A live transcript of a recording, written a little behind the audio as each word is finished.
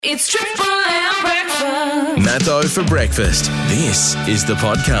It's Triple M breakfast. Matho for breakfast. This is the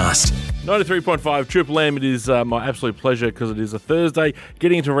podcast. 93.5 Triple M. It is my absolute pleasure because it is a Thursday,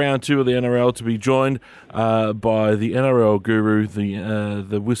 getting into round two of the NRL, to be joined by the NRL guru,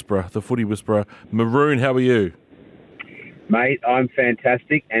 the whisperer, the footy whisperer, Maroon. How are you? Mate, I'm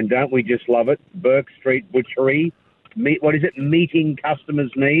fantastic, and don't we just love it? Burke Street Butchery, meeting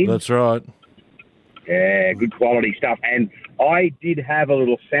customers' needs? That's right. Yeah, good quality stuff. And I did have a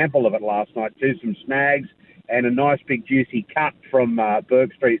little sample of it last night too, some snags and a nice big juicy cut from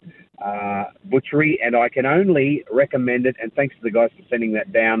Burke Street Butchery, and I can only recommend it, and thanks to the guys for sending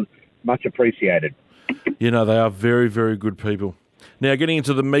that down. Much appreciated. You know, they are very, very good people. Now, getting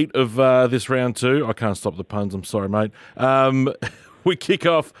into the meat of this round two, I can't stop the puns, I'm sorry, mate. We kick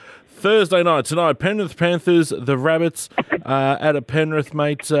off Thursday night tonight. Penrith Panthers, the Rabbits at a Penrith,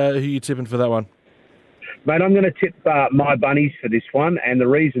 mate. Who are you tipping for that one? Mate, I'm going to tip my bunnies for this one, and the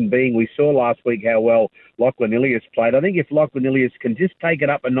reason being we saw last week how well Lachlan Ilias played. I think if Lachlan Ilias can just take it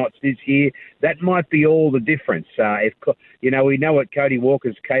up a notch this year, that might be all the difference. We know what Cody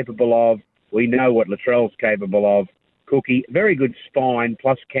Walker's capable of. We know what Latrell's capable of. Cookie, very good spine,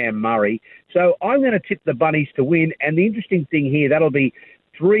 plus Cam Murray. So I'm going to tip the bunnies to win, and the interesting thing here, that'll be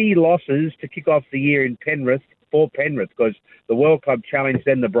 3 losses to kick off the year in Penrith for Penrith, because the World Club Challenge,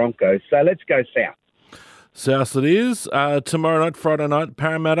 then the Broncos. So let's go south. South it is. Tomorrow night, Friday night,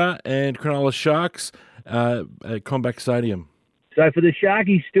 Parramatta and Cronulla Sharks at Combank Stadium. So for the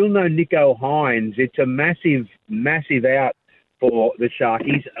Sharkies, still no Nico Hines. It's a massive, massive out for the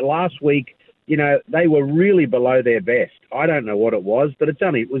Sharkies. Last week, they were really below their best. I don't know what it was, but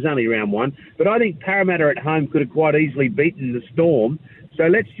it was only round one. But I think Parramatta at home could have quite easily beaten the Storm. So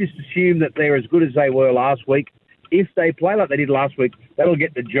let's just assume that they're as good as they were last week. If they play like they did last week, that'll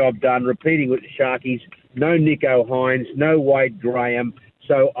get the job done. Repeating with the Sharkies, no Nico Hines, no Wade Graham.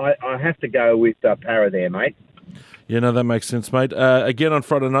 So I have to go with Para there, mate. Yeah, no, that makes sense, mate. Again on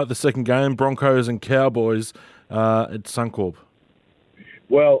Friday night, the second game, Broncos and Cowboys at Suncorp.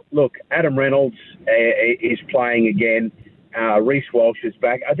 Well, look, Adam Reynolds is playing again. Reece Walsh is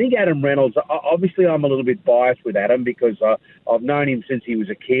back. I think Adam Reynolds, obviously I'm a little bit biased with Adam because I've known him since he was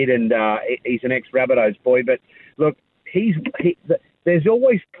a kid, and he's an ex-Rabbitohs boy. But look, there's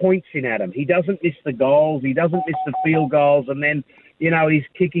always points in Adam. He doesn't miss the goals. He doesn't miss the field goals. And then, his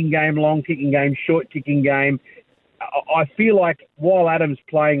kicking game, long kicking game, short kicking game. I feel like while Adam's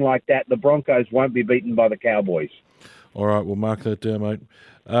playing like that, the Broncos won't be beaten by the Cowboys. All right, we'll mark that down, mate.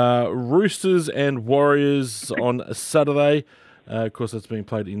 Roosters and Warriors on Saturday. Of course, that's being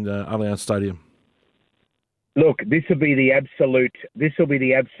played in Allianz Stadium. Look, this will be the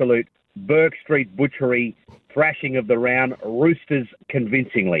absolute Burke Street Butchery thrashing of the round. Roosters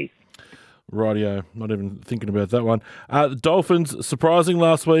convincingly. Rightio, not even thinking about that one. The Dolphins, surprising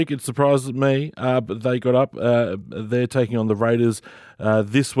last week. It surprised me, but they got up. They're taking on the Raiders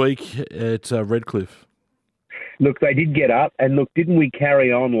this week at Redcliffe. Look, they did get up, and look, didn't we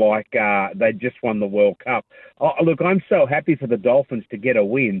carry on like they just won the World Cup? Look, I'm so happy for the Dolphins to get a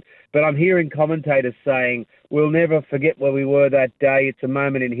win, but I'm hearing commentators saying, we'll never forget where we were that day, it's a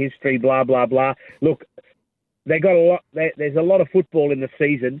moment in history, blah, blah, blah. Look, they got a lot. There's a lot of football in the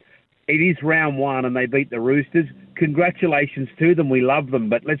season. It is round one, and they beat the Roosters. Congratulations to them. We love them,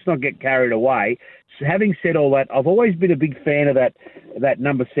 but let's not get carried away. So having said all that, I've always been a big fan of that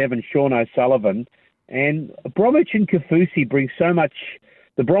number 7, Sean O'Sullivan. And Bromwich and Kaufusi bring so much.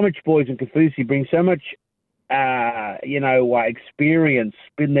 The Bromwich boys and Kaufusi bring so much, experience.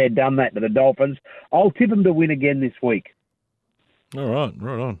 Been there, done that to the Dolphins. I'll tip them to win again this week. All right,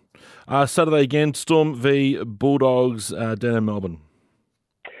 right on. Saturday again, Storm v Bulldogs down in Melbourne.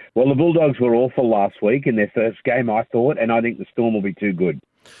 Well, the Bulldogs were awful last week in their first game, I thought, and I think the Storm will be too good.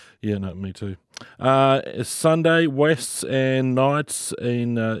 Yeah, no, me too. Sunday, Wests and Knights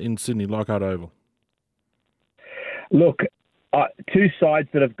in Sydney, Leichhardt Oval. Look, two sides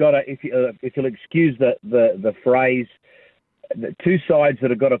that have got to, if you'll excuse the phrase, the two sides that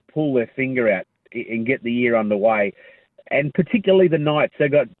have got to pull their finger out and get the year underway, and particularly the Knights. They've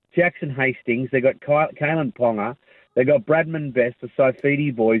got Jackson Hastings, they've got Kalen Ponga, they've got Bradman Best, the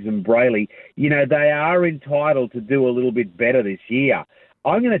Saifiti boys, and Brayley. They are entitled to do a little bit better this year.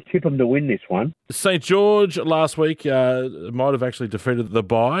 I'm going to tip them to win this one. St George last week might have actually defeated the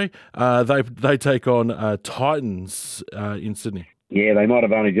bye. They take on Titans in Sydney. Yeah, they might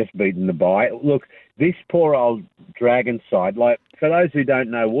have only just beaten the bye. Look, this poor old Dragon side, for those who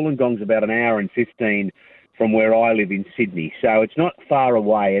don't know, Wollongong's about an hour and 15 from where I live in Sydney, so it's not far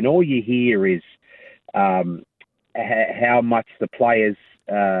away, and all you hear is how much the players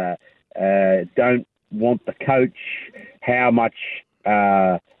don't want the coach, how much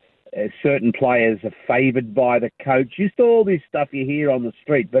certain players are favoured by the coach. Just all this stuff you hear on the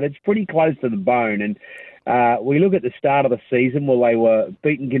street, but it's pretty close to the bone. And we look at the start of the season, well, they were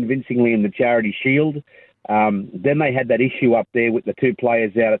beaten convincingly in the Charity Shield. Then they had that issue up there with the two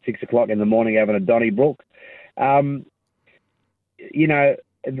players out at 6 o'clock in the morning having a Donnybrook. They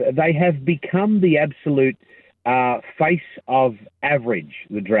have become the absolute face of average,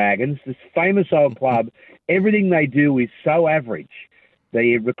 the Dragons. This famous old club, everything they do is so average.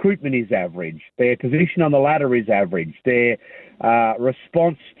 Their recruitment is average. Their position on the ladder is average. Their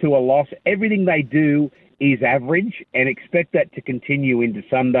response to a loss, everything they do is average, and expect that to continue into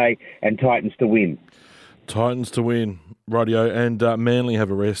Sunday and Titans to win. Titans to win, rightio, and Manly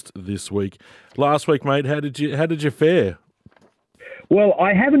have a rest this week. Last week, mate, how did you fare? Well,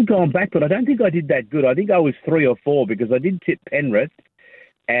 I haven't gone back, but I don't think I did that good. I think I was 3 or 4 because I did tip Penrith,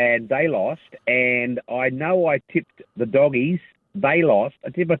 and they lost. And I know I tipped the Doggies. They lost. I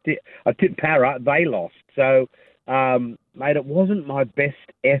tipped Para. They lost. So, mate, it wasn't my best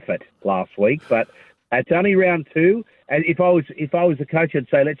effort last week, but it's only round 2. And if I was the coach, I'd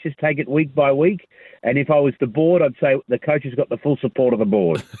say let's just take it week by week. And if I was the board, I'd say the coach has got the full support of the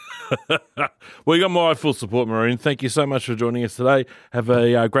board. Well, you got my full support, Maroon. Thank you so much for joining us today. Have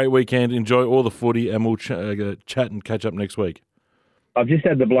a great weekend. Enjoy all the footy, and we'll chat and catch up next week. I've just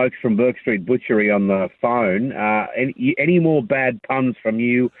had the blokes from Burke Street Butchery on the phone. Any more bad puns from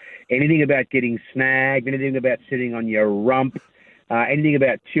you? Anything about getting snagged? Anything about sitting on your rump? Anything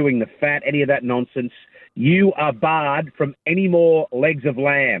about chewing the fat? Any of that nonsense? You are barred from any more legs of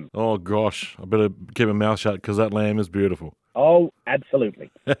lamb. Oh, gosh. I better keep my mouth shut because that lamb is beautiful. Oh, absolutely.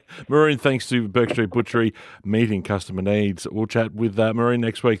 Maroon, thanks to Burke Street Butchery, meeting customer needs. We'll chat with Maroon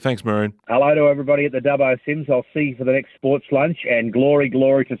next week. Thanks, Maroon. Hello to everybody at the Dubbo Sims. I'll see you for the next sports lunch, and glory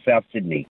to South Sydney.